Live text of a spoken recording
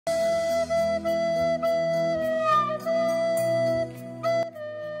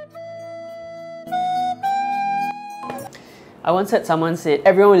I once heard someone say,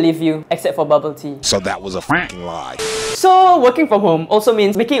 everyone will leave you except for bubble tea. So that was a fucking lie. So, working from home also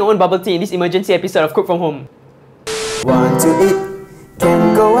means making your own bubble tea in this emergency episode of Cook From Home. Want to eat?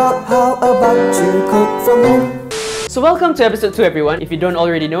 Can go out, how about you cook from home? So welcome to episode 2 everyone. If you don't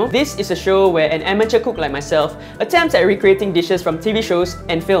already know, this is a show where an amateur cook like myself attempts at recreating dishes from TV shows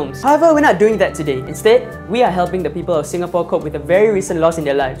and films. However, we're not doing that today. Instead, we are helping the people of Singapore cope with a very recent loss in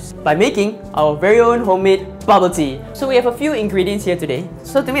their lives by making our very own homemade bubble tea. So we have a few ingredients here today.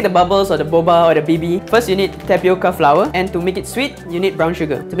 So to make the bubbles or the boba or the BB, first you need tapioca flour, and to make it sweet, you need brown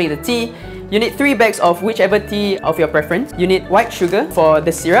sugar. To make the tea, you need 3 bags of whichever tea of your preference. You need white sugar for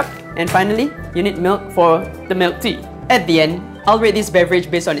the syrup. And finally, you need milk for the milk tea. At the end, I'll rate this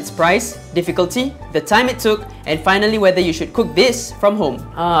beverage based on its price, difficulty, the time it took, and finally whether you should cook this from home.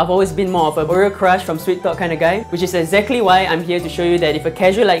 I've always been more of a Oreo crush from Sweet Talk kind of guy, which is exactly why I'm here to show you that if a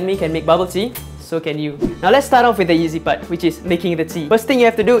casual like me can make bubble tea, so can you. Now let's start off with the easy part, which is making the tea. First thing you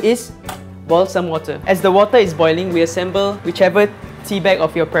have to do is boil some water. As the water is boiling, we assemble whichever tea bag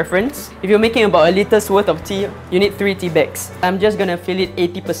of your preference. If you're making about a litre's worth of tea, you need 3 tea bags. I'm just gonna fill it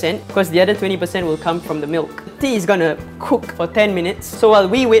 80% because the other 20% will come from the milk. The tea is gonna cook for 10 minutes. So while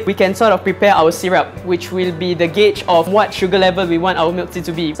we wait, we can sort of prepare our syrup, which will be the gauge of what sugar level we want our milk tea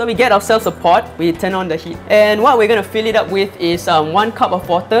to be. So we get ourselves a pot, we turn on the heat. And what we're gonna fill it up with is 1 cup of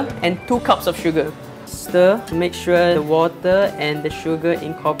water and 2 cups of sugar. Stir to make sure the water and the sugar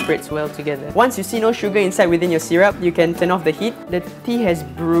incorporates well together. Once you see no sugar inside within your syrup, you can turn off the heat. The tea has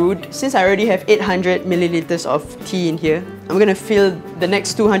brewed. Since I already have 800 milliliters of tea in here, I'm gonna fill the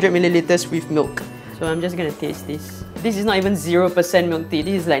next 200 milliliters with milk. So I'm just gonna taste this. This is not even 0% milk tea,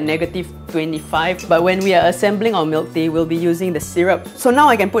 this is like -25. But when we are assembling our milk tea, we'll be using the syrup. So now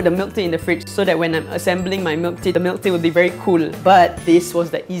I can put the milk tea in the fridge so that when I'm assembling my milk tea, the milk tea will be very cool. But this was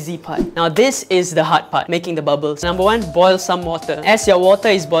the easy part. Now this is the hard part, making the bubbles. Number 1, boil some water. As your water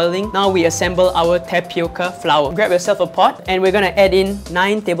is boiling, now we assemble our tapioca flour. Grab yourself a pot and we're gonna add in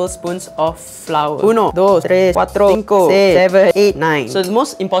 9 tablespoons of flour. 1, 2, 3, 4, 5, 6, 7, 8, 9. So the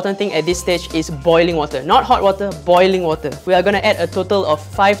most important thing at this stage is boiling water. Not hot water, boiling water. We are going to add a total of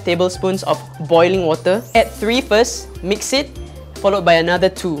 5 tablespoons of boiling water. Add 3 first, mix it, followed by another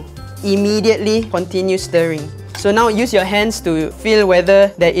 2. Immediately continue stirring. So now use your hands to feel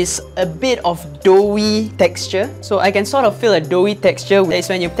whether there is a bit of doughy texture. So I can sort of feel a doughy texture. That is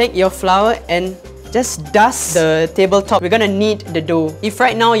when you take your flour and just dust the tabletop. We're going to knead the dough. If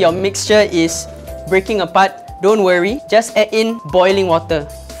right now your mixture is breaking apart, don't worry. Just add in boiling water.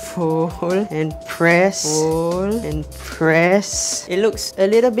 Fold and press, fold and press. It looks a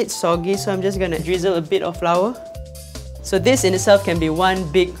little bit soggy, so I'm just gonna drizzle a bit of flour. So this in itself can be one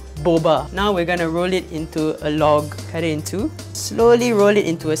big boba. Now we're gonna roll it into a log. Cut it in 2. Slowly roll it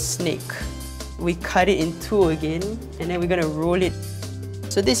into a snake. We cut it in 2 again, and then we're gonna roll it.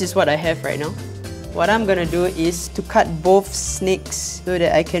 So this is what I have right now. What I'm gonna do is to cut both snakes so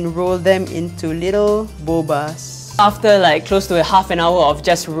that I can roll them into little bobas. After like close to a half an hour of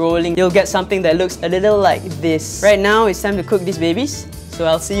just rolling, you'll get something that looks a little like this. Right now, it's time to cook these babies. So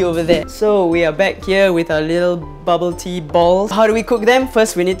I'll see you over there. So we are back here with our little bubble tea balls. How do we cook them?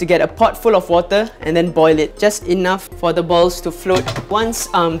 First, we need to get a pot full of water and then boil it. Just enough for the balls to float. Once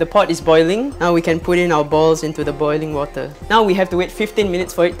the pot is boiling, now we can put in our balls into the boiling water. Now we have to wait 15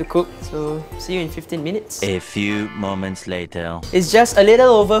 minutes for it to cook. So see you in 15 minutes. A few moments later. It's just a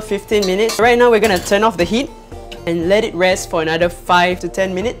little over 15 minutes. Right now, we're gonna turn off the heat and let it rest for another 5 to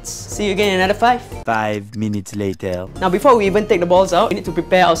 10 minutes. See you again in another 5. 5 minutes later. Now before we even take the balls out, we need to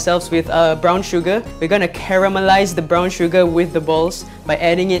prepare ourselves with brown sugar. We're gonna caramelize the brown sugar with the balls by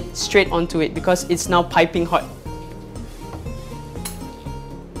adding it straight onto it because it's now piping hot.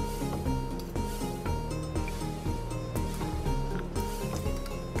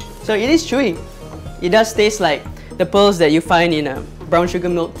 So it is chewy. It does taste like the pearls that you find in a brown sugar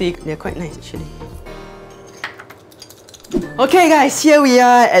milk tea. They're quite nice actually. Okay guys, here we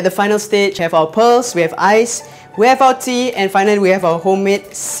are at the final stage. We have our pearls, we have ice, we have our tea, and finally we have our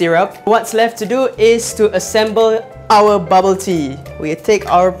homemade syrup. What's left to do is to assemble our bubble tea. We take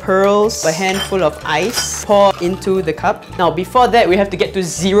our pearls, a handful of ice, pour into the cup. Now before that, we have to get to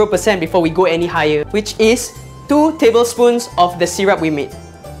 0% before we go any higher, which is 2 tablespoons of the syrup we made.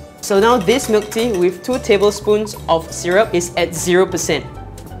 So now this milk tea with 2 tablespoons of syrup is at 0%.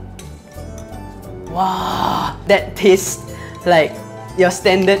 Wow, that tastes like your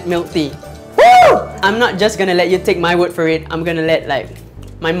standard milk tea. Woo! I'm not just gonna let you take my word for it. I'm gonna let like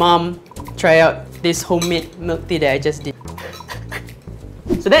my mom try out this homemade milk tea that I just did.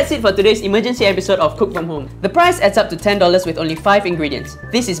 So that's it for today's emergency episode of Cook From Home. The price adds up to $10 with only 5 ingredients.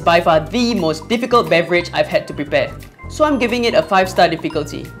 This is by far the most difficult beverage I've had to prepare. so I'm giving it a 5-star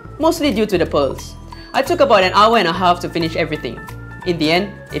difficulty, mostly due to the pearls. I took about an hour and a half to finish everything. In the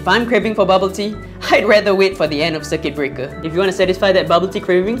end, if I'm craving for bubble tea, I'd rather wait for the end of Circuit Breaker. If you want to satisfy that bubble tea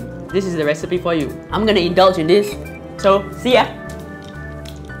craving, this is the recipe for you. I'm gonna indulge in this, so see ya!